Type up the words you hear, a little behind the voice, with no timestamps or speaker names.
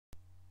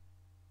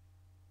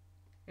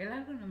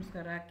ಎಲ್ಲರಿಗೂ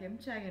ನಮಸ್ಕಾರ.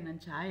 ಕೆಂಚಾಗೆ ನನ್ನ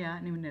ಛಾಯಾ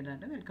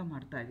ನಿಮ್ಮನ್ನೆಲ್ಲರೂ ವೆಲ್ಕಮ್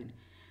ಮಾಡ್ತಾ ಇದ್ದೀನಿ.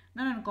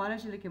 ನಾನು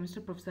ಕಾಲೇಜಲ್ಲಿ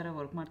ಕೆಮಿಸ್ಟ್ರಿ ಪ್ರೊಫೆಸರಾಗಿ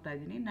ವರ್ಕ್ ಮಾಡ್ತಾ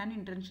ಇದ್ದೀನಿ. ನನ್ನ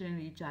ಇಂಟೆನ್ಷನ್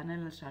ಈ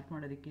ಚಾನೆಲ್ನ ಸ್ಟಾರ್ಟ್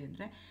ಮಾಡೋದಕ್ಕೆ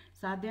ಅಂದರೆ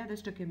ಸಾಧ್ಯ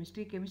ಆದಷ್ಟು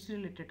ಕೆಮಿಸ್ಟ್ರಿ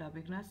ರಿಲೇಟೆಡ್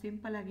ಟಾಪಿಕ್ನ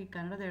ಸಿಂಪಲಾಗಿ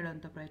ಕನ್ನಡದ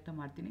ಹೇಳೋವಂಥ ಪ್ರಯತ್ನ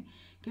ಮಾಡ್ತೀನಿ.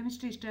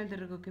 ಕೆಮಿಸ್ಟ್ರಿ ಇಷ್ಟ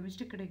ಇಲ್ದಿರೋರ್ಗೂ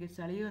ಕೆಮಿಸ್ಟ್ರಿ ಕಡೆಗೆ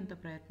ಸೆಳೆಯುವಂಥ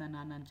ಪ್ರಯತ್ನ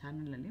ನಾನು ನನ್ನ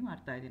ಚಾನಲ್ನಲ್ಲಿ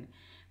ಮಾಡ್ತಾ ಇದ್ದೀನಿ.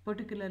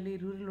 ಪರ್ಟಿಕ್ಯುಲರ್ಲಿ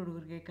ರೂರಲ್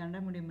ಹುಡುಗರಿಗೆ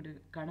ಕನ್ನಡ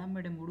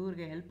ಮೀಡಿಯಮ್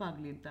ಹುಡುಗರಿಗೆ ಹೆಲ್ಪ್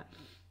ಆಗಲಿ ಅಂತ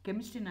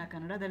ಕೆಮಿಸ್ಟ್ರಿನ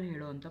ಕನ್ನಡದಲ್ಲಿ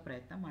ಹೇಳುವಂಥ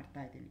ಪ್ರಯತ್ನ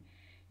ಮಾಡ್ತಾ ಇದ್ದೀನಿ.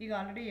 ಈಗ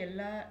ಆಲ್ರೆಡಿ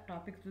ಎಲ್ಲ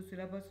ಟಾಪಿಕ್ಸು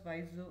ಸಿಲೆಬಸ್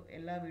ವೈಸು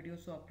ಎಲ್ಲ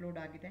ವೀಡಿಯೋಸು ಅಪ್ಲೋಡ್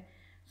ಆಗಿದೆ.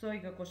 ಸೊ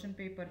ಈಗ ಕ್ವಶನ್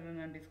ಪೇಪರ್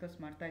ನಾನು ಡಿಸ್ಕಸ್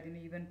ಮಾಡ್ತಾ ಇದ್ದೀನಿ.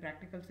 ಈವನ್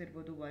ಪ್ರಾಕ್ಟಿಕಲ್ಸ್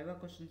ಇರ್ಬೋದು, ವೈವಾ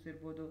ಕ್ವಶನ್ಸ್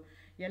ಇರ್ಬೋದು,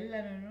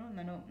 ಎಲ್ಲನೂ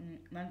ನಾನು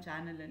ನನ್ನ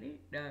ಚಾನಲಲ್ಲಿ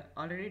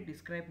ಆಲ್ರೆಡಿ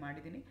ಡಿಸ್ಕ್ರೈಬ್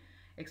ಮಾಡಿದ್ದೀನಿ,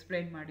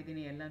 ಎಕ್ಸ್ಪ್ಲೈನ್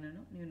ಮಾಡಿದ್ದೀನಿ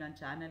ಎಲ್ಲನೂ. ನೀವು ನನ್ನ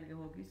ಚಾನಲ್ಗೆ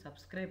ಹೋಗಿ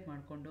ಸಬ್ಸ್ಕ್ರೈಬ್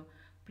ಮಾಡಿಕೊಂಡು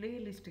ಪ್ಲೇ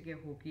ಲಿಸ್ಟ್ಗೆ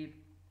ಹೋಗಿ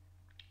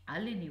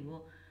ಅಲ್ಲಿ ನೀವು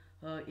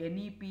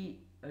NEP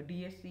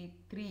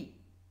DSC-3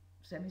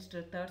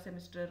 ಥರ್ಡ್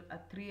ಸೆಮಿಸ್ಟರ್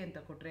 3 ಅಂತ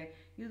ಕೊಟ್ಟರೆ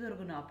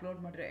ಇದುವರೆಗೂ ನಾನು ಅಪ್ಲೋಡ್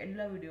ಮಾಡಿರೋ ಎಲ್ಲ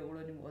ವೀಡಿಯೋಗಳು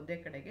ನಿಮ್ಗೆ ಒಂದೇ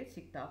ಕಡೆಗೆ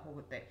ಸಿಗ್ತಾ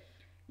ಹೋಗುತ್ತೆ.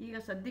 ಈಗ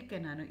ಸದ್ಯಕ್ಕೆ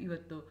ನಾನು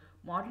ಇವತ್ತು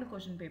ಮಾಡೆಲ್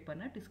ಕ್ವಶನ್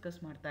ಪೇಪರ್ನ ಡಿಸ್ಕಸ್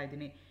ಮಾಡ್ತಾ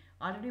ಇದ್ದೀನಿ.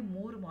 ಆಲ್ರೆಡಿ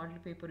 3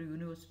 ಮಾಡೆಲ್ ಪೇಪರ್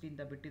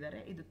ಯೂನಿವರ್ಸಿಟಿಯಿಂದ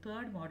ಬಿಟ್ಟಿದ್ದಾರೆ. ಇದು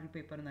ಥರ್ಡ್ ಮಾಡೆಲ್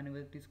ಪೇಪರ್ ನಾನು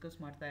ಇವತ್ತು ಡಿಸ್ಕಸ್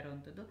ಮಾಡ್ತಾ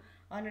ಇರೋವಂಥದ್ದು.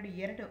 ಆಲ್ರೆಡಿ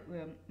 2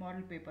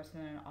 ಮಾಡೆಲ್ ಪೇಪರ್ಸ್ನ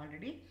ನಾನು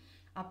ಆಲ್ರೆಡಿ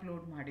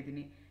ಅಪ್ಲೋಡ್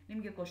ಮಾಡಿದ್ದೀನಿ.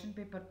 ನಿಮಗೆ ಕ್ವಶನ್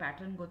ಪೇಪರ್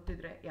ಪ್ಯಾಟರ್ನ್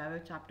ಗೊತ್ತಿದ್ರೆ,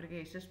 ಯಾವ್ಯಾವ ಚಾಪ್ಟರ್ಗೆ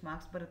ಎಷ್ಟೆಷ್ಟು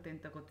ಮಾರ್ಕ್ಸ್ ಬರುತ್ತೆ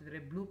ಅಂತ ಗೊತ್ತಿದ್ರೆ,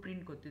 ಬ್ಲೂ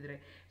ಪ್ರಿಂಟ್ ಗೊತ್ತಿದ್ರೆ,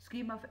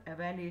 ಸ್ಕೀಮ್ ಆಫ್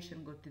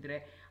ಎವ್ಯಾಲ್ಯೂಯೇಷನ್ ಗೊತ್ತಿದ್ರೆ,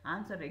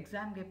 ಆನ್ಸರ್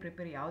ಎಕ್ಸಾಮ್ಗೆ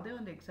ಯಾವುದೇ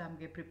ಒಂದು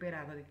ಎಕ್ಸಾಮ್ಗೆ ಪ್ರಿಪೇರ್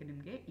ಆಗೋದಕ್ಕೆ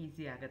ನಿಮಗೆ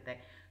ಈಸಿ ಆಗುತ್ತೆ.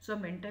 ಸೊ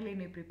ಮೆಂಟಲಿ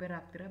ನೀವು ಪ್ರಿಪೇರ್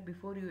ಆಗ್ತೀರಾ.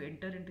 Before you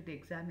enter in to the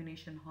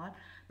examination hall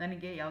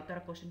ನನಗೆ ಯಾವ ಥರ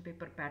ಕ್ವಶನ್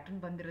ಪೇಪರ್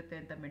ಪ್ಯಾಟರ್ನ್ ಬಂದಿರುತ್ತೆ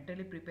ಅಂತ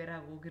ಮೆಂಟಲಿ ಪ್ರಿಪೇರ್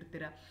ಆಗಿ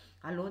ಹೋಗಿರ್ತೀರ.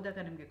 ಅಲ್ಲಿ ಹೋದಾಗ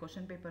ನಿಮಗೆ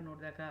ಕ್ವಶನ್ ಪೇಪರ್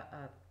ನೋಡಿದಾಗ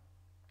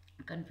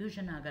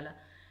ಕನ್ಫ್ಯೂಷನ್ ಆಗಲ್ಲ.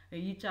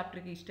 ಈ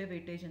ಚಾಪ್ಟ್ರಿಗೆ ಇಷ್ಟೇ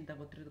ವೆಯ್ಟೇಜ್ ಅಂತ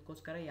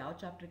ಗೊತ್ತಿರೋದಕ್ಕೋಸ್ಕರ ಯಾವ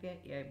ಚಾಪ್ಟ್ರಿಗೆ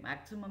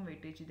ಮ್ಯಾಕ್ಸಿಮಮ್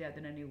ವೆಯ್ಟೇಜ್ ಇದೆ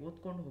ಅದನ್ನು ನೀವು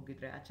ಓದ್ಕೊಂಡು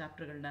ಹೋಗಿದ್ರೆ ಆ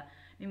ಚಾಪ್ಟರ್ಗಳನ್ನ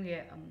ನಿಮಗೆ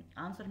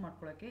ಆನ್ಸರ್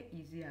ಮಾಡ್ಕೊಳ್ಳೋಕ್ಕೆ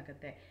ಈಸಿ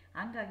ಆಗುತ್ತೆ.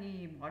 ಹಾಗಾಗಿ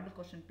ಈ ಮಾಡೆಲ್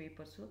ಕ್ವಶನ್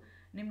ಪೇಪರ್ಸು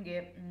ನಿಮಗೆ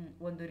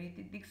ಒಂದು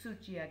ರೀತಿ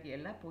ದಿಕ್ಸೂಚಿಯಾಗಿ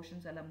ಎಲ್ಲ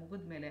ಪೋರ್ಷನ್ಸ್ ಎಲ್ಲ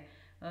ಮುಗಿದ ಮೇಲೆ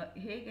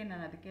ಹೇಗೆ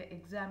ನಾನು ಅದಕ್ಕೆ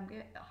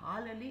ಎಕ್ಸಾಮ್ಗೆ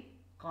ಹಾಲಲ್ಲಿ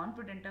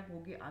ಕಾನ್ಫಿಡೆಂಟಾಗಿ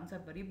ಹೋಗಿ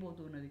ಆನ್ಸರ್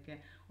ಬರೀಬೋದು ಅನ್ನೋದಕ್ಕೆ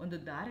ಒಂದು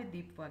ದಾರಿ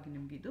ದೀಪವಾಗಿ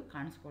ನಿಮಗೆ ಇದು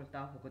ಕಾಣಿಸ್ಕೊಳ್ತಾ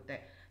ಹೋಗುತ್ತೆ.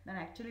 ನಾನು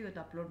ಆ್ಯಕ್ಚುಲಿ ಇವತ್ತು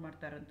ಅಪ್ಲೋಡ್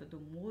ಮಾಡ್ತಾ ಇರೋಂಥದ್ದು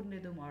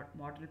 3ನೇದು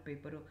ಮಾಡೆಲ್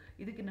ಪೇಪರು.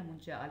 ಇದಕ್ಕಿಂತ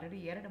ಮುಂಚೆ ಆಲ್ರೆಡಿ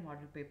 2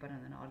 ಮಾಡೆಲ್ ಪೇಪರ್ನ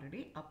ನಾನು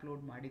ಆಲ್ರೆಡಿ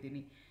ಅಪ್ಲೋಡ್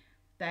ಮಾಡಿದ್ದೀನಿ.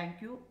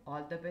 Thank you,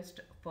 all the best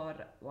for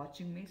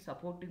watching me,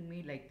 supporting me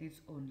like this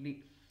only.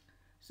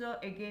 So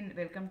again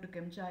welcome to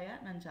Kenchaya.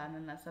 ನನ್ನ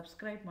ಚಾನಲ್ನ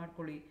ಸಬ್ಸ್ಕ್ರೈಬ್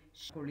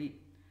ಮಾಡ್ಕೊಳ್ಳಿ.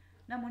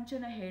 ನಾನು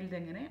ಮುಂಚೆನೇ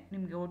ಹೇಳ್ದಂಗೆ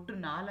ನಿಮಗೆ ಒಟ್ಟು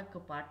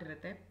 4 ಪಾರ್ಟ್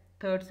ಇರುತ್ತೆ.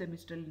 ಥರ್ಡ್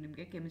ಸೆಮಿಸ್ಟ್ರಲ್ಲಿ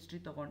ನಿಮಗೆ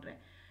ಕೆಮಿಸ್ಟ್ರಿ ತೊಗೊಂಡ್ರೆ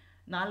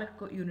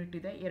 4 ಯೂನಿಟ್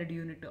ಇದೆ. 2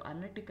 ಯೂನಿಟ್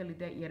ಅನಾಲಿಟಿಕಲ್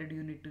ಇದೆ, 2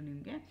 ಯೂನಿಟ್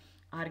ನಿಮಗೆ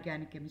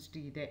ಆರ್ಗ್ಯಾನಿಕ್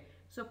ಕೆಮಿಸ್ಟ್ರಿ ಇದೆ.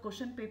 ಸೊ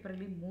ಕ್ವಶನ್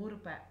ಪೇಪರಲ್ಲಿ 3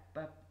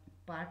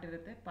 ಪಾರ್ಟ್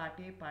ಇರುತ್ತೆ. Part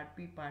A, part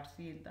B, part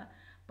C ಅಂತ.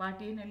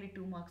 ಪಾರ್ಟ್ ಎನಲ್ಲಿ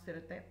 2 ಮಾರ್ಕ್ಸ್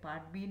ಇರುತ್ತೆ,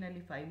 ಪಾರ್ಟ್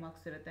ಬಿನಲ್ಲಿ 5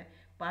 ಮಾರ್ಕ್ಸ್ ಇರುತ್ತೆ,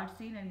 ಪಾರ್ಟ್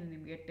ಸಿನಲ್ಲಿ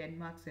ನಿಮಗೆ 10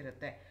 ಮಾರ್ಕ್ಸ್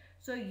ಇರುತ್ತೆ.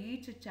 ಸೊ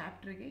ಈಚ್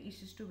ಚಾಪ್ಟ್ರಿಗೆ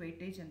ಇಷ್ಟಿಷ್ಟು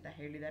ವೆಯ್ಟೇಜ್ ಅಂತ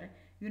ಹೇಳಿದ್ದಾರೆ.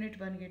 Unit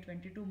 1ಗೆ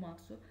 22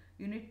 marks,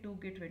 unit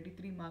 2ಗೆ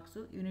 23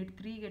 marks, unit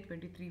 3ಗೆ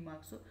 23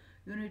 marks,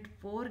 unit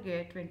 4ಗೆ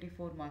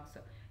 24 marks.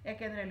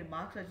 ಯಾಕೆಂದರೆ ಅಲ್ಲಿ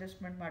ಮಾರ್ಕ್ಸ್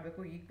ಅಡ್ಜಸ್ಟ್ಮೆಂಟ್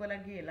ಮಾಡಬೇಕು.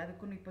 ಈಕ್ವಲಾಗಿ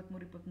ಎಲ್ಲದಕ್ಕೂ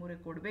 23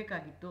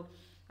 ಕೊಡಬೇಕಾಗಿತ್ತು.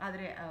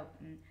 ಆದರೆ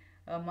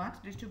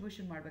ಮಾರ್ಕ್ಸ್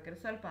ಡಿಸ್ಟ್ರಿಬ್ಯೂಷನ್ ಮಾಡಬೇಕಾದ್ರೆ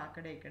ಸ್ವಲ್ಪ ಆ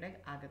ಕಡೆ ಈ ಕಡೆ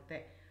ಆಗುತ್ತೆ.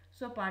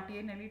 ಸೊ ಪಾರ್ಟ್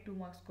ಎನಲ್ಲಿ 2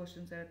 ಮಾರ್ಕ್ಸ್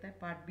ಕ್ವಶನ್ಸ್ ಇರುತ್ತೆ,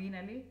 ಪಾರ್ಟ್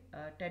ಬಿನಲ್ಲಿ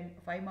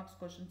 5 ಮಾರ್ಕ್ಸ್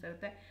ಕ್ವಶನ್ಸ್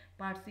ಇರುತ್ತೆ,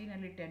 ಪಾರ್ಟ್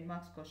ಸಿನಲ್ಲಿ 10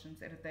 ಮಾರ್ಕ್ಸ್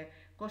ಕ್ವಶನ್ಸ್ ಇರುತ್ತೆ.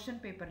 ಕ್ವಶನ್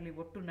ಪೇಪರ್ಲಿ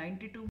ಒಟ್ಟು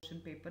 92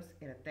 ಕ್ವಶನ್ ಪೇಪರ್ಸ್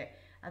ಇರುತ್ತೆ.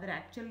 ಆದರೆ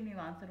ಆ್ಯಕ್ಚುಲಿ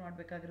ನೀವು ಆನ್ಸರ್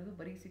ಮಾಡಬೇಕಾಗಿರೋದು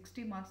ಬರೀ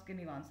 60 ಮಾರ್ಕ್ಸ್ಗೆ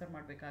ನೀವು ಆನ್ಸರ್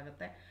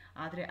ಮಾಡಬೇಕಾಗತ್ತೆ.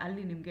 ಆದರೆ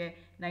ಅಲ್ಲಿ ನಿಮಗೆ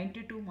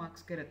 92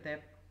 ಮಾರ್ಕ್ಸ್ಗೆ ಇರುತ್ತೆ.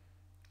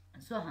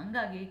 ಸೊ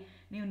ಹಾಗಾಗಿ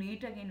ನೀವು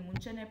ನೀಟಾಗಿ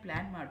ಮುಂಚೆನೇ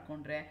ಪ್ಲ್ಯಾನ್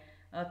ಮಾಡಿಕೊಂಡ್ರೆ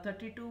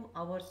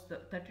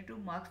 32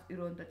 ಮಾರ್ಕ್ಸ್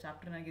ಇರುವಂಥ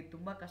ಚಾಪ್ಟರ್ ನನಗೆ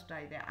ತುಂಬ ಕಷ್ಟ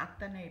ಇದೆ,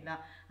 ಆಗ್ತಾನೇ ಇಲ್ಲ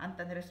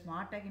ಅಂತಂದರೆ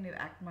ಸ್ಮಾರ್ಟಾಗಿ ನೀವು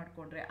ಆ್ಯಕ್ಟ್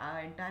ಮಾಡಿಕೊಂಡ್ರೆ ಆ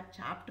ಎಂಟೈರ್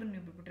ಚಾಪ್ಟರ್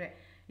ನೀವು ಬಿಟ್ಬಿಟ್ರೆ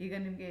ಈಗ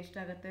ನಿಮಗೆ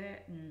ಎಷ್ಟಾಗುತ್ತೆ,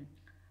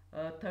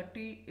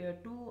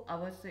 32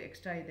 ಅವರ್ಸ್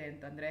ಎಕ್ಸ್ಟ್ರಾ ಇದೆ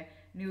ಅಂತಂದರೆ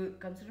ನೀವು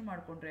ಕನ್ಸಿಡರ್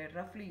ಮಾಡಿಕೊಂಡ್ರೆ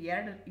ರಫ್ಲಿ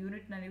 2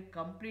 ಯೂನಿಟ್ನ ನೀವು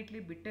ಕಂಪ್ಲೀಟ್ಲಿ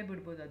ಬಿಟ್ಟೇ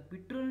ಬಿಡ್ಬೋದು. ಅದು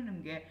ಬಿಟ್ಟರೂ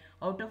ನಿಮಗೆ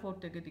ಔಟ್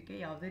ತೆಗೆಯೋದಕ್ಕೆ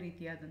ಯಾವುದೇ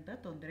ರೀತಿಯಾದಂಥ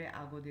ತೊಂದರೆ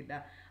ಆಗೋದಿಲ್ಲ.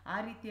 ಆ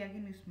ರೀತಿಯಾಗಿ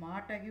ನೀವು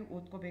ಸ್ಮಾರ್ಟಾಗಿ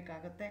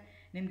ಓದ್ಕೋಬೇಕಾಗತ್ತೆ.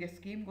 ನಿಮಗೆ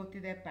ಸ್ಕೀಮ್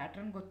ಗೊತ್ತಿದೆ,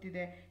 ಪ್ಯಾಟ್ರನ್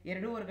ಗೊತ್ತಿದೆ.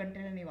 2.5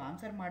 ಗಂಟೆಯಲ್ಲಿ ನೀವು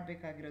ಆನ್ಸರ್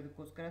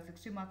ಮಾಡಬೇಕಾಗಿರೋದಕ್ಕೋಸ್ಕರ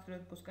 60 ಮಾರ್ಕ್ಸ್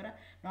ಇರೋದಕ್ಕೋಸ್ಕರ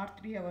ನಾಟ್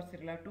 3 ಅವರ್ಸ್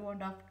ಇರಲ್ಲ,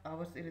 2.5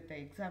 ಅವರ್ಸ್ ಇರುತ್ತೆ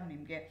ಎಕ್ಸಾಮ್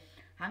ನಿಮಗೆ.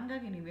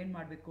 ಹಾಗಾಗಿ ನೀವೇನು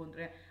ಮಾಡಬೇಕು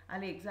ಅಂದರೆ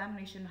ಅಲ್ಲಿ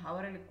ಎಕ್ಸಾಮಿನೇಷನ್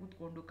ಅವರಲ್ಲಿ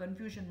ಕೂತ್ಕೊಂಡು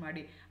ಕನ್ಫ್ಯೂಷನ್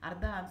ಮಾಡಿ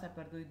ಅರ್ಧ ಆನ್ಸರ್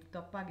ಬರೆದು ಇದು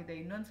ತಪ್ಪಾಗಿದೆ,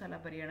 ಇನ್ನೊಂದು ಸಲ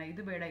ಬರೆಯೋಣ,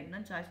 ಇದು ಬೇಡ,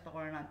 ಇನ್ನೊಂದು ಚಾಯ್ಸ್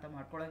ತೊಗೊಳ್ಳೋಣ ಅಂತ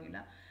ಮಾಡ್ಕೊಳ್ಳೋಂಗಿಲ್ಲ.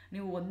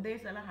 ನೀವು ಒಂದೇ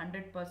ಸಲ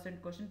 100%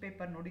 ಕ್ವಶನ್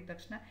ಪೇಪರ್ ನೋಡಿದ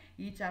ತಕ್ಷಣ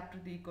ಈ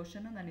ಚಾಪ್ಟರ್ದು ಈ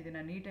ಕ್ವಶನ್ನು ನಾನು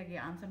ಇದನ್ನು ನೀಟಾಗಿ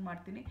ಆನ್ಸರ್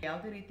ಮಾಡ್ತೀನಿ,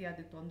 ಯಾವುದೇ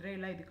ರೀತಿಯಾದ ತೊಂದರೆ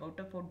ಇಲ್ಲ, ಇದಕ್ಕೆ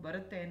ಔಟ್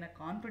ಬರುತ್ತೆ ಅನ್ನೋ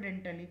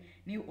ಕಾನ್ಫಿಡೆಂಟಲ್ಲಿ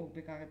ನೀವು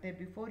ಹೋಗಬೇಕಾಗತ್ತೆ.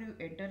 Before you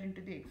enter in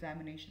to the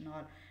examination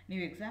hall.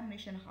 ನೀವು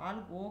ಎಕ್ಸಾಮಿನೇಷನ್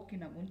ಹಾಲ್ಗೆ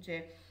ಹೋಗೋಕ್ಕಿಂತ ಮುಂಚೆ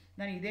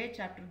ನಾನು ಇದೇ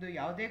ಚಾಪ್ಟರ್ದು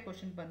ಯಾವುದೇ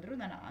ಕ್ವಶನ್ ಬಂದರೂ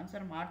ನಾನು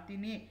ಆನ್ಸರ್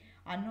ಮಾಡ್ತೀನಿ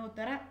ಅನ್ನೋ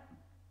ಥರ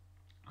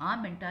ಆ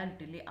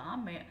ಮೆಂಟಾಲಿಟಿಲಿ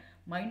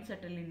ಮೈಂಡ್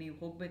ಸೆಟ್ಟಲ್ಲಿ ನೀವು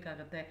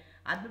ಹೋಗಬೇಕಾಗತ್ತೆ.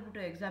 ಅದು ಬಿಟ್ಟು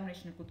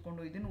ಎಕ್ಸಾಮಿನೇಷನ್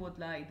ಕೂತ್ಕೊಂಡು ಇದನ್ನು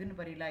ಓದಲ್ಲ, ಇದನ್ನು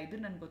ಬರೀಲ್ಲ, ಇದು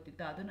ನನಗೆ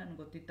ಗೊತ್ತಿತ್ತಾ, ಅದು ನನಗೆ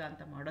ಗೊತ್ತಿತ್ತಾ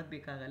ಅಂತ ಮಾಡೋದು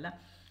ಬೇಕಾಗಲ್ಲ.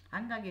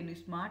 ಹಾಗಾಗಿ ನೀವು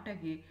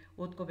ಸ್ಮಾರ್ಟಾಗಿ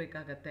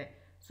ಓದ್ಕೋಬೇಕಾಗತ್ತೆ.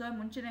 ಸೊ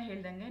ಮುಂಚೆನೇ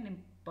ಹೇಳ್ದಂಗೆ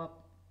ನಿಮ್ಮ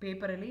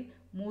ಪೇಪರಲ್ಲಿ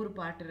 3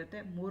 ಪಾರ್ಟ್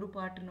ಇರುತ್ತೆ. 3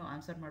 ಪಾರ್ಟನ್ನು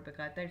ಆನ್ಸರ್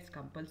ಮಾಡಬೇಕಾಗತ್ತೆ. It's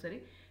compulsory.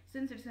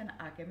 ಸಿನ್ಸ್ ಇಟ್ಸ್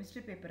ಆ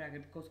ಕೆಮಿಸ್ಟ್ರಿ ಪೇಪರ್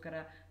ಆಗಿದ್ದಕ್ಕೋಸ್ಕರ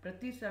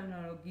ಪ್ರತಿ ಸಲ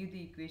ನಾವು give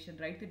the equation,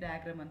 right the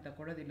diagram ಅಂತ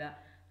ಕೊಡೋದಿಲ್ಲ.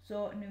 ಸೊ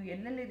ನೀವು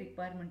ಎಲ್ಲೆಲ್ಲಿ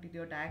ರಿಕ್ವೈರ್ಮೆಂಟ್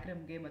ಇದೆಯೋ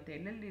ಡಯಾಗ್ರಾಮ್ಗೆ ಮತ್ತು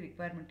ಎಲ್ಲೆಲ್ಲಿ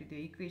ರಿಕ್ವೈರ್ಮೆಂಟ್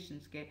ಇದೆಯೋ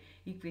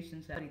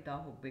ಈಕ್ವೇಷನ್ಸ್ ಬರೀತಾ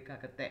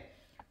ಹೋಗಬೇಕಾಗತ್ತೆ.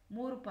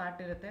 3 ಪಾರ್ಟ್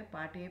ಇರುತ್ತೆ,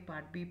 part A,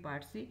 part B,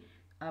 part C.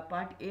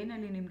 Part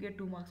ಎನಲ್ಲಿ ನಿಮಗೆ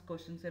 2 ಮಾರ್ಕ್ಸ್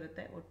ಕ್ವಶನ್ಸ್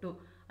ಇರುತ್ತೆ, ಒಟ್ಟು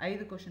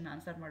 5 ಕ್ವಶನ್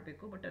ಆನ್ಸರ್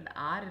ಮಾಡಬೇಕು. ಬಟ್ ಅಲ್ಲಿ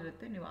 6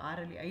 ಇರುತ್ತೆ, ನೀವು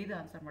 6ರಲ್ಲಿ 5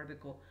 ಆನ್ಸರ್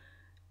ಮಾಡಬೇಕು,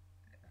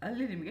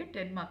 ಅಲ್ಲಿ ನಿಮಗೆ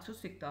 10 ಮಾರ್ಕ್ಸು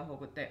ಸಿಗ್ತಾ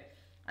ಹೋಗುತ್ತೆ.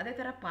 ಅದೇ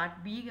ಥರ ಪಾರ್ಟ್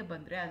ಬಿಗೆ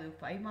ಬಂದರೆ ಅದು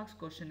 5 ಮಾರ್ಕ್ಸ್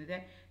ಕ್ವಶನ್ ಇದೆ,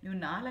 ನೀವು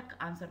 4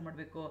 ಆನ್ಸರ್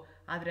ಮಾಡಬೇಕು,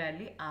 ಆದರೆ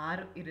ಅಲ್ಲಿ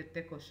 6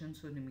 ಇರುತ್ತೆ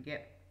ಕ್ವಶನ್ಸು ನಿಮಗೆ.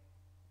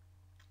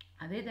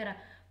 ಅದೇ ಥರ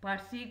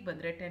ಪಾರ್ಟ್ ಸಿಗೆ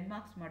ಬಂದರೆ 10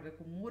 ಮಾರ್ಕ್ಸ್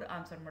ಮಾಡಬೇಕು, 3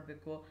 ಆನ್ಸರ್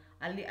ಮಾಡಬೇಕು,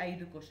 ಅಲ್ಲಿ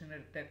 5 ಕ್ವಶನ್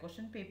ಇರುತ್ತೆ.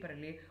 ಕ್ವಶನ್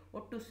ಪೇಪರಲ್ಲಿ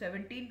ಒಟ್ಟು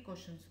 17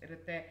 ಕ್ವಶನ್ಸ್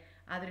ಇರುತ್ತೆ,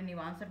 ಆದರೆ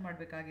ನೀವು ಆನ್ಸರ್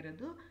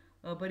ಮಾಡಬೇಕಾಗಿರೋದು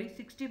ಬರೀ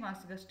 60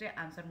 ಮಾರ್ಕ್ಸ್ಗಷ್ಟೇ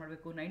ಆನ್ಸರ್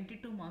ಮಾಡಬೇಕು,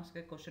 92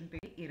 ಮಾರ್ಕ್ಸ್ಗೆ ಕ್ವಶನ್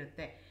ಪೇಪರ್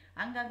ಇರುತ್ತೆ.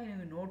 ಹಂಗಾಗಿ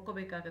ನೀವು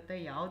ನೋಡ್ಕೋಬೇಕಾಗತ್ತೆ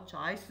ಯಾವ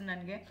ಚಾಯ್ಸ್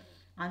ನನಗೆ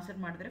ಆನ್ಸರ್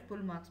ಮಾಡಿದ್ರೆ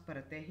ಫುಲ್ ಮಾರ್ಕ್ಸ್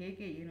ಬರುತ್ತೆ,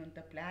 ಹೇಗೆ ಏನು ಅಂತ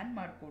ಪ್ಲ್ಯಾನ್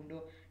ಮಾಡಿಕೊಂಡು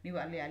ನೀವು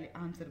ಅಲ್ಲಿ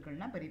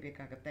ಆನ್ಸರ್ಗಳನ್ನ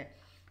ಬರೀಬೇಕಾಗತ್ತೆ.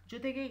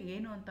 ಜೊತೆಗೆ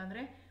ಏನು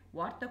ಅಂತಂದರೆ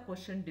what the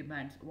question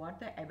demands, what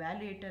the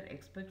ಎವ್ಯಾಲ್ಯೂಯೇಟರ್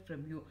expect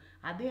from you,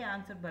 ಅದೇ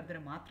ಆನ್ಸರ್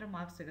ಬರೆದ್ರೆ ಮಾತ್ರ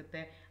ಮಾರ್ಕ್ಸ್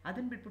ಸಿಗುತ್ತೆ.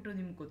 ಅದನ್ನು ಬಿಟ್ಬಿಟ್ಟು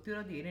ನಿಮ್ಗೆ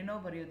ಗೊತ್ತಿರೋದು ಏನೇನೋ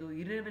ಬರೆಯೋದು,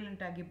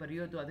 ಇರ್ರೆಲೆವೆಂಟ್ ಆಗಿ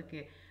ಬರೆಯೋದು,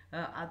 ಅದಕ್ಕೆ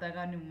ಆದಾಗ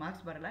ನಿಮ್ಗೆ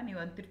ಮಾರ್ಕ್ಸ್ ಬರಲ್ಲ. ನೀವು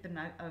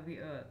ಅಂತಿರ್ತೀರ,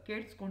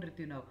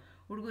 ಕೇಳಿಸ್ಕೊಂಡಿರ್ತೀವಿ ನಾವು,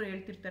 ಹುಡುಗರು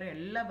ಹೇಳ್ತಿರ್ತಾರೆ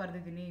ಎಲ್ಲ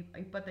ಬರೆದಿದ್ದೀನಿ,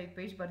 25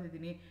 ಪೇಜ್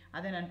ಬರೆದಿದ್ದೀನಿ,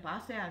 ಅದೇ ನಾನು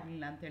ಪಾಸೇ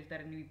ಆಗಲಿಲ್ಲ ಅಂತ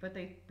ಹೇಳ್ತಾರೆ. ನೀವು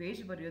 25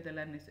 ಪೇಜ್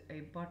ಬರೆಯೋದೆಲ್ಲ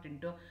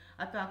ಇಂಪಾರ್ಟೆಂಟು,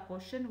 ಅಥವಾ ಆ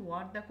question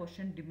what the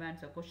question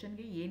demands, ಆ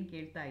ಕ್ವಶನ್ಗೆ ಏನು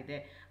ಕೇಳ್ತಾ ಇದೆ,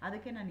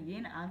 ಅದಕ್ಕೆ ನಾನು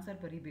ಏನು ಆನ್ಸರ್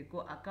ಬರೀಬೇಕು,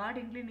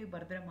 ಅಕಾರ್ಡಿಂಗ್ಲಿ ನೀವು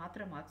ಬರೆದ್ರೆ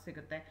ಮಾತ್ರ ಮಾರ್ಕ್ಸ್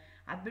ಸಿಗುತ್ತೆ.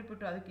 ಅದು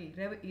ಬಿಟ್ಬಿಟ್ಟು ಅದಕ್ಕೆ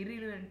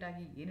ಇರ್ರಿಲೆವೆಂಟ್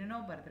ಆಗಿ ಏನೇನೋ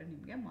ಬರೆದ್ರೆ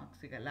ನಿಮಗೆ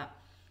ಮಾರ್ಕ್ಸ್ ಸಿಗಲ್ಲ.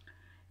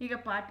 ಈಗ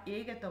ಪಾರ್ಟ್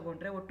ಎಗೆ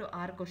ತೊಗೊಂಡ್ರೆ ಒಟ್ಟು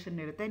 6 ಕ್ವಶನ್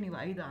ಇರುತ್ತೆ, ನೀವು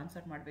 5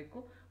 ಆನ್ಸರ್ ಮಾಡಬೇಕು.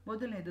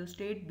 ಮೊದಲನೇದು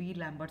ಸ್ಟೇಟ್ ಬಿ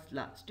ಲ್ಯಾಂಬರ್ಟ್ಸ್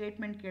ಲಾ.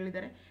 ಸ್ಟೇಟ್ಮೆಂಟ್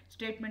ಕೇಳಿದರೆ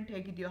ಸ್ಟೇಟ್ಮೆಂಟ್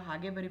ಹೇಗಿದೆಯೋ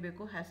ಹಾಗೆ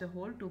ಬರೀಬೇಕು, ಹ್ಯಾಸ್ ಎ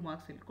ಹೋಲ್ 2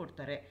 ಮಾರ್ಕ್ಸ್ ಇಲ್ಲಿ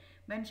ಕೊಡ್ತಾರೆ.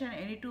 Mention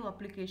any 2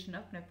 application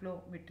of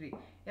ನೆಫ್ಲೋಮೆಟ್ರಿ,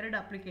 2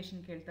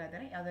 application ಕೇಳ್ತಾ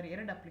ಇದ್ದಾರೆ, ಯಾವ್ದಾದ್ರು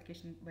 2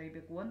 ಅಪ್ಲಿಕೇಶನ್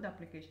ಬರೀಬೇಕು, 1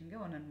 ಅಪ್ಲಿಕೇಶನ್ಗೆ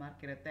 1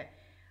 ಮಾರ್ಕ್ ಇರುತ್ತೆ.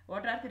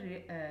 What are the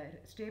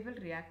stable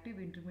reactive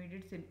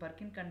intermediates in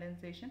ಪರ್ಕಿನ್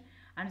condensation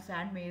and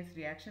ಸ್ಯಾಂಡ್ಮೇಯರ್ಸ್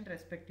reaction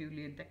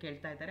respectively ಅಂತ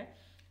ಕೇಳ್ತಾ ಇದ್ದಾರೆ.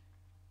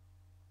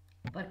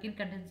 ಪರ್ಕಿನ್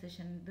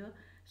ಕಂಡೆನ್ಸೇಷನ್ದು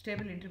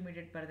ಸ್ಟೇಬಲ್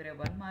ಇಂಟರ್ಮೀಡಿಯೇಟ್ ಬರೆದ್ರೆ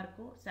 1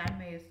 ಮಾರ್ಕು,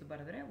 ಸ್ಯಾಂಡ್ಮೇಯರ್ಸ್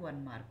ಬರೆದ್ರೆ 1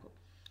 mark.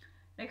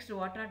 Next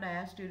what are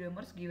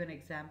ಡಯಾಸ್ಟೀರಿಯೋಮರ್ಸ್, give an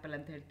example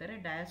ಅಂತ ಹೇಳ್ತಾರೆ.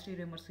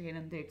 ಡಯಾಸ್ಟೀರಿಯೋಮರ್ಸ್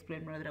ಏನಂತ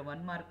ಎಕ್ಸ್ಪ್ಲೇನ್ ಮಾಡಿದ್ರೆ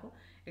 1 ಮಾರ್ಕು,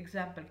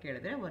 ಎಕ್ಸಾಂಪಲ್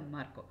ಕೇಳಿದ್ರೆ 1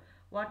 mark.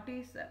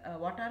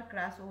 What are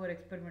cross over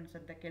experiments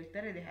ಅಂತ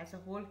ಕೇಳ್ತಾರೆ, ಇದು ಹ್ಯಾಸ್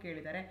ಅ ಹೋಲ್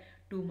ಕೇಳಿದ್ದಾರೆ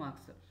 2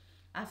 marks.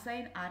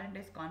 Assign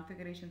R&S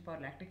configuration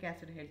for lactic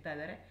acid ಹೇಳ್ತಾ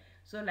ಇದ್ದಾರೆ.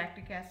 ಸೊ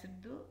ಲ್ಯಾಕ್ಟಿಕ್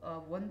ಆ್ಯಸಿಡ್ದು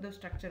ಒಂದು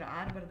ಸ್ಟ್ರಕ್ಚರ್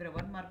R ಬರೆದ್ರೆ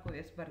 1 ಮಾರ್ಕು,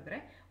 S ಬರೆದ್ರೆ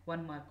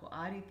 1 ಮಾರ್ಕು,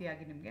 ಆ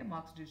ರೀತಿಯಾಗಿ ನಿಮಗೆ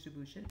ಮಾರ್ಕ್ಸ್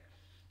ಡಿಸ್ಟ್ರಿಬ್ಯೂಷನ್.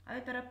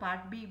 ಅದೇ ಥರ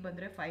ಪಾರ್ಟ್ ಬಿ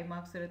ಬಂದರೆ 5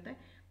 ಮಾರ್ಕ್ಸ್ ಇರುತ್ತೆ,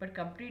 ಬಟ್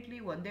ಕಂಪ್ಲೀಟ್ಲಿ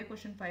ಒಂದೇ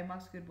ಕ್ವಶನ್ 5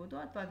 ಮಾರ್ಕ್ಸ್ಗೆ ಇರ್ಬೋದು,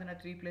 ಅಥವಾ ಅದನ್ನು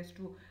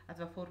 3+2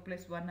 ಅಥವಾ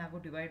 4+1 ಆಗೋ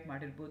ಡಿವೈಡ್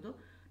ಮಾಡಿರ್ಬೋದು.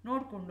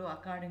 ನೋಡಿಕೊಂಡು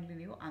ಅಕಾರ್ಡಿಂಗ್ಲಿ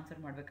ನೀವು ಆನ್ಸರ್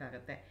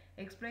ಮಾಡಬೇಕಾಗತ್ತೆ.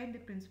 Explain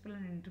the principal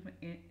and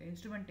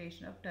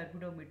instrumentation of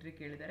ಟರ್ಬಿಡೋಮೆಟ್ರಿ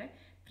ಕೇಳಿದರೆ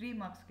 3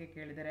 ಮಾರ್ಕ್ಸ್ಗೆ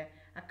ಕೇಳಿದರೆ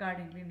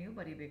ಅಕಾರ್ಡಿಂಗ್ಲಿ ನೀವು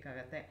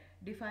ಬರೀಬೇಕಾಗತ್ತೆ.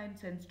 ಡಿಫೈನ್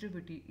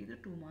ಸೆನ್ಸಿಟಿವಿಟಿ, ಇದು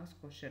 2 marks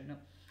question.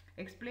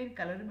 Explain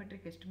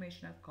ಕಲರಿಮೆಟ್ರಿಕ್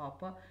estimation of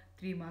copper,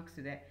 3 marks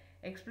ಇದೆ.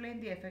 Explain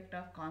the effect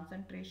of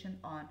concentration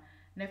on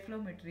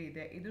ನೆಫ್ಲೋಮೆಟ್ರಿ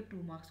ಇದೆ, ಇದು 2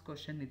 ಮಾರ್ಕ್ಸ್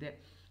ಕ್ವಶನ್ ಇದೆ.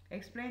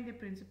 Explain the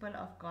principle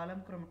of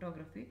column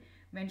ಕ್ರೊಮಟೋಗ್ರಫಿ,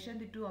 mention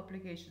the 2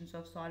 applications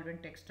of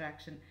solvent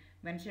extraction.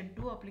 Mention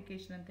 2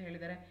 application ಅಂತ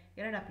ಹೇಳಿದರೆ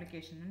 2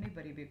 application ನೀವು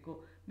ಬರೀಬೇಕು.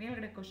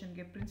 ಮೇಲ್ಗಡೆ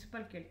ಕ್ವಶನ್ಗೆ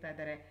ಪ್ರಿನ್ಸಿಪಲ್ ಕೇಳ್ತಾ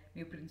ಇದ್ದಾರೆ,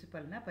 ನೀವು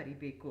ಪ್ರಿನ್ಸಿಪಲ್ನ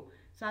ಬರೀಬೇಕು.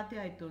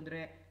 ಸಾಧ್ಯ ಆಯಿತು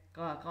ಅಂದರೆ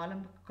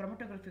ಕಾಲಮ್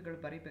ಕ್ರೊಮಟೋಗ್ರಫಿಗಳು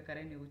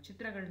ಬರೀಬೇಕಾದ್ರೆ ನೀವು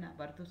ಚಿತ್ರಗಳನ್ನ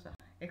ಬರೆದು ಸಹ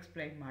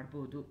ಎಕ್ಸ್ಪ್ಲೈನ್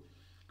ಮಾಡ್ಬೋದು.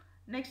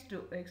 Next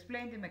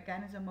explain the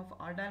mechanism of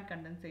ಆರ್ಡಾಲ್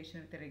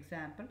condensation with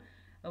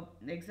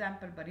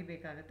example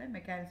ಬರೀಬೇಕಾಗುತ್ತೆ,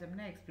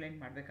 ಮೆಕ್ಯಾನಿಸಮ್ನ explain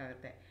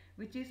ಮಾಡಬೇಕಾಗುತ್ತೆ.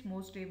 Which is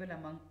most stable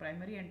among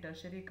primary and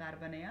tertiary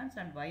ಕಾರ್ಬನಯಾನ್ಸ್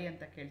and Y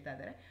ಅಂತ ಕೇಳ್ತಾ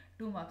ಇದ್ದಾರೆ.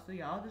 2 ಮಾರ್ಕ್ಸು.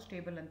 ಯಾವುದು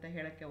ಸ್ಟೇಬಲ್ ಅಂತ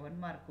ಹೇಳೋಕ್ಕೆ 1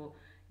 ಮಾರ್ಕು,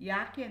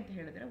 ಯಾಕೆ ಅಂತ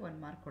ಹೇಳಿದ್ರೆ 1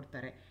 ಮಾರ್ಕ್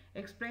ಕೊಡ್ತಾರೆ.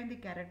 Explain the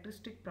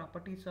characteristic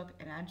properties of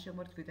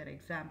ಎನಾನ್ಶಿಯಮರ್ಸ್ with an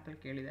example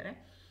ಕೇಳಿದ್ದಾರೆ.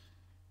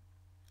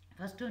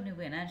 ಫಸ್ಟು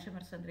ನೀವು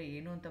ಎನಾನ್ಶಿಯಮರ್ಸ್ ಅಂದರೆ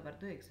ಏನು ಅಂತ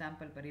ಬರೆದು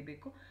ಎಕ್ಸಾಂಪಲ್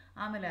ಬರೀಬೇಕು,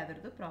 ಆಮೇಲೆ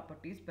ಅದರದ್ದು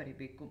ಪ್ರಾಪರ್ಟೀಸ್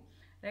ಬರೀಬೇಕು.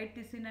 Right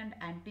the sin and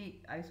anti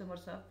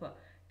isomers of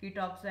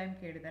ಕೀಟಾಕ್ಸೈಮ್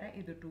ಕೇಳಿದ್ದಾರೆ,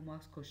 ಇದು 2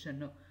 marks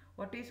question.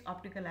 What is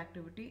optical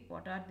activity,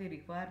 what are the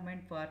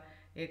requirement for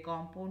A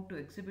compound to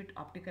exhibit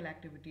optical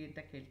activity ಅಂತ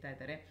ಕೇಳ್ತಾ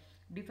ಇದ್ದಾರೆ.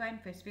 Define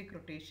Pacific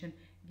rotation,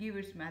 give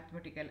it's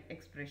mathematical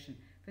expression.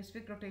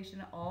 Pacific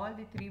rotation all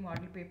the 3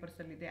 model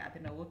ಪೇಪರ್ಸಲ್ಲಿದೆ,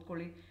 ಅದನ್ನು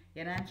ಓದ್ಕೊಳ್ಳಿ.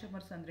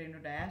 ಎನಾನ್ಶಿಯಮರ್ಸ್ ಅಂದ್ರೇನು,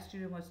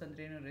 ಡಯಾಸ್ಟಿರಿಯೋಮರ್ಸ್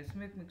ಅಂದ್ರೇನು,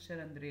 ರೆಸ್ಮಿಕ್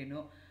mixer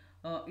ಅಂದ್ರೇನು,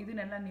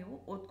 ಇದನ್ನೆಲ್ಲ ನೀವು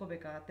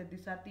ಓದ್ಕೋಬೇಕಾಗತ್ತೆ.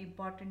 This are the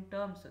important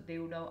terms they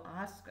would have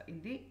ask in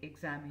the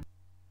examine.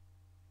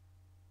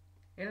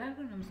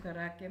 ಎಲ್ಲರಿಗೂ ನಮಸ್ಕಾರ.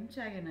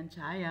 ಕೆಂಚಾಗೆ ನನ್ನ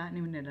ಛಾಯಾ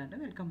ನಿಮ್ಮನ್ನೆಲ್ಲರೂ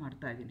ವೆಲ್ಕಮ್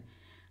ಮಾಡ್ತಾ ಇದ್ದೀನಿ.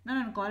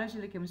 ನಾನು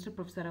ಕಾಲೇಜಲ್ಲಿ ಕೆಮಿಸ್ಟ್ರಿ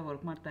ಪ್ರೊಫೆಸರಾಗಿ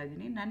ವರ್ಕ್ ಮಾಡ್ತಾ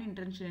ಇದ್ದೀನಿ. ನನ್ನ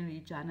ಇಂಟೆನ್ಷನ್ ಈ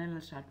ಚಾನಲ್ನ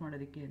ಸ್ಟಾರ್ಟ್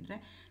ಮಾಡೋದಕ್ಕೆ ಅಂದರೆ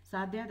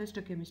ಸಾಧ್ಯ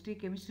ಆದಷ್ಟು ಕೆಮಿಸ್ಟ್ರಿ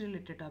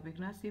ರಿಲೇಟೆಡ್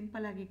ಟಾಪಿಕ್ನ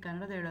ಸಿಂಪಲಾಗಿ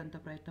ಕನ್ನಡದ ಹೇಳೋವಂಥ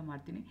ಪ್ರಯತ್ನ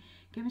ಮಾಡ್ತೀನಿ.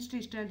 ಕೆಮಿಸ್ಟ್ರಿ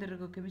ಇಷ್ಟ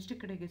ಇಲ್ದಿರೋರ್ಗೂ ಕೆಮಿಸ್ಟ್ರಿ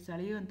ಕಡೆಗೆ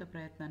ಸೆಳೆಯುವಂಥ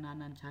ಪ್ರಯತ್ನ ನಾನು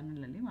ನನ್ನ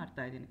ಚಾನಲಲ್ಲಿ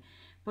ಮಾಡ್ತಾ ಇದ್ದೀನಿ.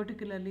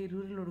 ಪರ್ಟಿಕ್ಯುಲರ್ಲಿ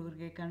ರೂರಲ್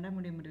ಹುಡುಗರಿಗೆ, ಕನ್ನಡ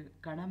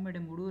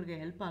ಮೀಡಿಯಮ್ ಹುಡುಗರಿಗೆ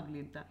ಹೆಲ್ಪ್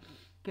ಆಗಲಿ ಅಂತ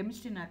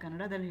ಕೆಮಿಸ್ಟ್ರಿನ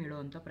ಕನ್ನಡದಲ್ಲಿ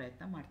ಹೇಳುವಂಥ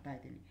ಪ್ರಯತ್ನ ಮಾಡ್ತಾ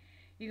ಇದ್ದೀನಿ.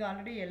 ಈಗ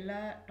ಆಲ್ರೆಡಿ ಎಲ್ಲ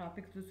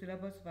ಟಾಪಿಕ್ಸು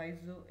ಸಿಲೆಬಸ್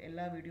ವೈಸು ಎಲ್ಲ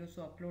ವೀಡಿಯೋಸು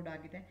ಅಪ್ಲೋಡ್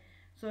ಆಗಿದೆ.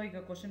 ಸೊ ಈಗ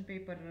ಕ್ವಶನ್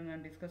ಪೇಪರ್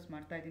ನಾನು ಡಿಸ್ಕಸ್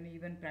ಮಾಡ್ತಾ ಇದ್ದೀನಿ.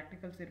 ಈವನ್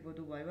ಪ್ರಾಕ್ಟಿಕಲ್ಸ್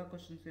ಇರ್ಬೋದು, ವೈವಾ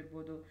ಕ್ವಶನ್ಸ್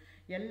ಇರ್ಬೋದು,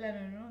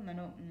 ಎಲ್ಲನೂ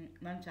ನಾನು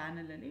ನನ್ನ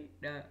ಚಾನಲಲ್ಲಿ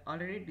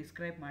ಆಲ್ರೆಡಿ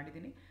ಡಿಸ್ಕ್ರೈಬ್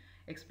ಮಾಡಿದ್ದೀನಿ.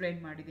 ಎಕ್ಸ್ಪ್ಲೈನ್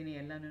ಮಾಡಿದ್ದೀನಿ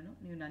ಎಲ್ಲನೂ.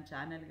 ನೀವು ನನ್ನ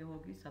ಚಾನಲ್ಗೆ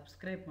ಹೋಗಿ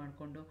ಸಬ್ಸ್ಕ್ರೈಬ್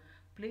ಮಾಡಿಕೊಂಡು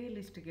ಪ್ಲೇ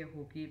ಲಿಸ್ಟ್ಗೆ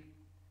ಹೋಗಿ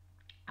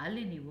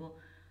ಅಲ್ಲಿ ನೀವು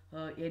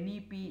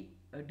NEP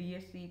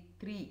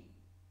DSC-3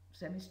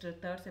 semester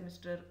 3rd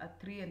semester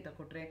 3 ಅಂತ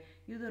ಕೊಟ್ಟರೆ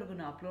ಇದುವರೆಗೂ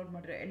ನಾನು ಅಪ್ಲೋಡ್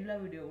ಮಾಡಿರೋ ಎಲ್ಲ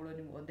ವಿಡಿಯೋಗಳು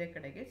ನಿಮ್ಗೆ ಒಂದೇ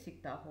ಕಡೆಗೆ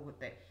ಸಿಗ್ತಾ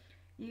ಹೋಗುತ್ತೆ.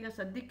 ಈಗ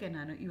ಸದ್ಯಕ್ಕೆ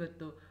ನಾನು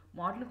ಇವತ್ತು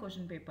ಮಾಡಲ್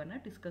ಕ್ವಶನ್ ಪೇಪರ್ನ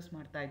ಡಿಸ್ಕಸ್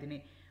ಮಾಡ್ತಾ ಇದ್ದೀನಿ.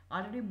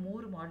 ಆಲ್ರೆಡಿ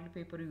 3 ಮಾಡಲ್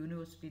ಪೇಪರ್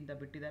ಯೂನಿವರ್ಸಿಟಿಯಿಂದ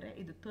ಬಿಟ್ಟಿದ್ದಾರೆ.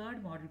 ಇದು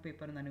 3rd ಮಾಡಲ್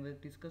ಪೇಪರ್ ನಾನು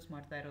ಇವತ್ತು ಡಿಸ್ಕಸ್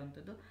ಮಾಡ್ತಾ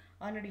ಇರೋವಂಥದ್ದು.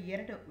 ಆಲ್ರೆಡಿ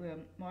 2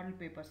 ಮಾಡಲ್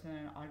ಪೇಪರ್ಸ್ನ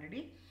ನಾನು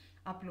already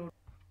upload.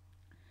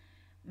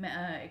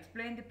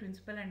 Explain the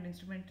principle and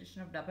instrumentation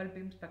of double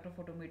beam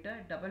spectrophotometer.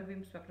 Double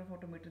beam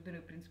ಸ್ಪೆಕ್ಟ್ರೋಫೋಟೋಮೀಟರ್ದು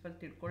ನೀವು ಪ್ರಿನ್ಸಿಪಲ್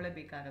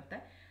ತಿಳ್ಕೊಳ್ಳೇಬೇಕಾಗತ್ತೆ.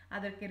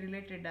 ಅದಕ್ಕೆ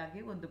ರಿಲೇಟೆಡ್ ಆಗಿ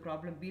ಒಂದು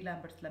ಪ್ರಾಬ್ಲಮ್ ಬಿ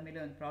ಲ್ಯಾಂಬರ್ಟ್ಸ್ ಲಾ ಮೇಲೆ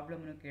ಒಂದು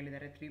ಪ್ರಾಬ್ಲಮ್ನು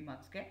ಕೇಳಿದ್ದಾರೆ 3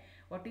 ಮಾರ್ಕ್ಸ್ಗೆ.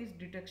 What is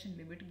detection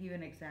limit, give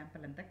an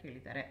example ಅಂತ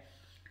ಕೇಳಿದ್ದಾರೆ.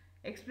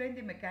 Explain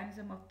the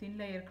mechanism of thin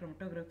layer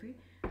chromatography.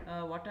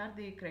 What are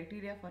the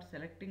criteria for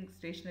selecting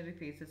stationary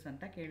phases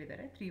ಅಂತ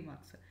ಕೇಳಿದ್ದಾರೆ 3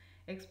 ಮಾರ್ಕ್ಸ್.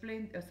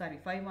 Explain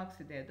 5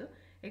 ಮಾರ್ಕ್ಸ್ ಇದೆ ಅದು.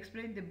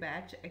 Explain the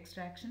batch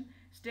extraction,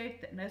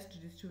 state nest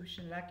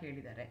distribution ಲಾ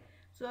ಕೇಳಿದ್ದಾರೆ.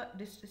 So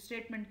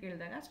statement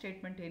ಕೇಳಿದಾಗ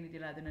statement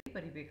ಏನಿದೆಯಲ್ಲ ಅದನ್ನು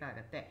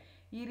ಬರಿಬೇಕಾಗತ್ತೆ.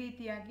 ಈ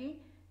ರೀತಿಯಾಗಿ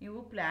ನೀವು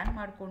ಪ್ಲ್ಯಾನ್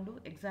ಮಾಡಿಕೊಂಡು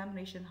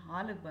ಎಕ್ಸಾಮಿನೇಷನ್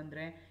ಹಾಲಿಗೆ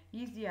ಬಂದರೆ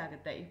ಈಸಿ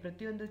ಆಗುತ್ತೆ. ಈ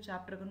ಪ್ರತಿಯೊಂದು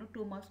ಚಾಪ್ಟರ್ಗೂ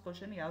 2 ಮಾರ್ಕ್ಸ್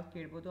ಕ್ವಶನ್ ಯಾವ್ದು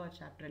ಕೇಳ್ಬೋದು ಆ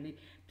ಚಾಪ್ಟ್ರಲ್ಲಿ,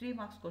 3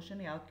 ಮಾರ್ಕ್ಸ್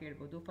ಕ್ವಶನ್ ಯಾವ್ದು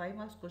ಕೇಳ್ಬೋದು, 5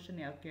 ಮಾರ್ಕ್ಸ್ ಕ್ವಶನ್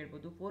ಯಾವ್ದು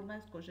ಕೇಳ್ಬೋದು, 4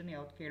 ಮಾರ್ಕ್ಸ್ ಕ್ವಶನ್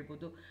ಯಾವ್ದು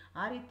ಕೇಳ್ಬೋದು.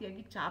 ಆ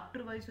ರೀತಿಯಾಗಿ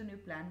ಚಾಪ್ಟರ್ ವೈಸು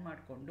ನೀವು ಪ್ಲ್ಯಾನ್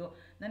ಮಾಡಿಕೊಂಡು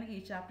ನನಗೆ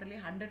ಈ ಚಾಪ್ಟ್ರಲ್ಲಿ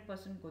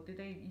 100%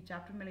 ಗೊತ್ತಿದೆ, ಈ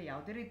ಚಾಪ್ಟರ್ ಮೇಲೆ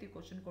ಯಾವುದೇ ರೀತಿ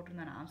ಕ್ವಶನ್ ಕೊಟ್ಟರು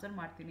ನಾನು ಆನ್ಸರ್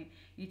ಮಾಡ್ತೀನಿ,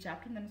 ಈ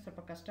ಚಾಪ್ಟರ್ ನನಗೆ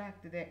ಸ್ವಲ್ಪ ಕಷ್ಟ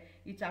ಆಗ್ತಿದೆ,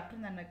 ಈ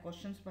ಚಾಪ್ಟರ್ ನನ್ನ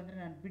ಕ್ವಶನ್ಸ್ ಬಂದರೆ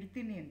ನಾನು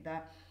ಬಿಡ್ತೀನಿ ಅಂತ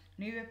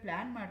ನೀವೇ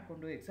ಪ್ಲ್ಯಾನ್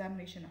ಮಾಡಿಕೊಂಡು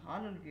ಎಕ್ಸಾಮಿನೇಷನ್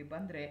ಹಾಲಲ್ಲಿ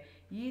ಬಂದರೆ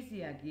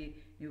ಈಸಿಯಾಗಿ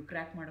ನೀವು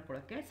ಕ್ರ್ಯಾಕ್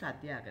ಮಾಡ್ಕೊಳ್ಳೋಕ್ಕೆ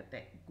ಸಾಧ್ಯ ಆಗುತ್ತೆ.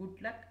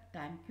 Good luck.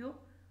 Thank you.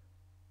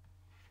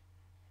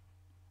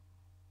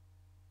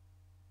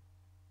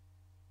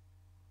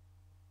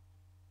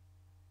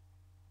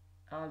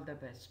 All the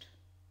best.